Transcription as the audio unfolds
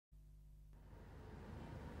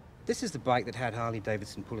This is the bike that had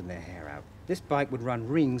Harley-Davidson pulling their hair out. This bike would run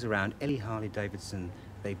rings around any Harley-Davidson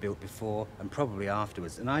they built before and probably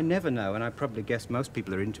afterwards. And I never know, and I probably guess most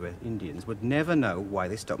people are into it, Indians, would never know why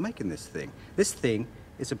they stopped making this thing. This thing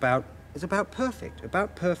is about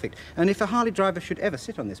perfect. And if a Harley driver should ever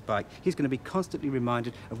sit on this bike, he's going to be constantly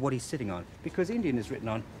reminded of what he's sitting on, because Indian is written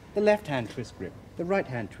on the left-hand twist grip, the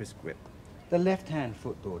right-hand twist grip, the left-hand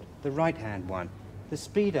footboard, the right-hand one, the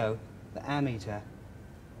speedo, the ammeter,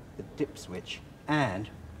 the dip switch, and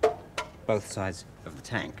both sides of the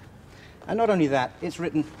tank. And not only that, it's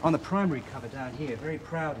written on the primary cover down here, very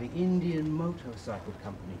proudly, Indian Motorcycle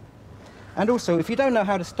Company. And also, if you don't know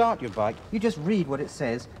how to start your bike, you just read what it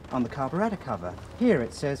says on the carburetor cover. Here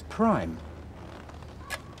it says prime.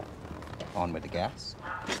 On with the gas.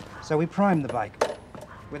 So we prime the bike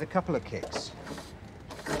with a couple of kicks.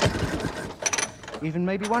 Even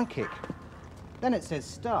maybe one kick. Then it says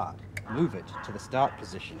start. Move it to the start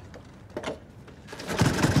position.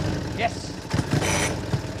 Yes!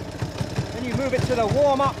 Then you move it to the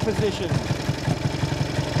warm-up position.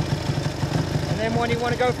 And then when you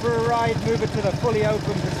want to go for a ride, move it to the fully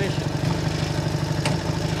open position.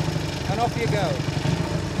 And off you go.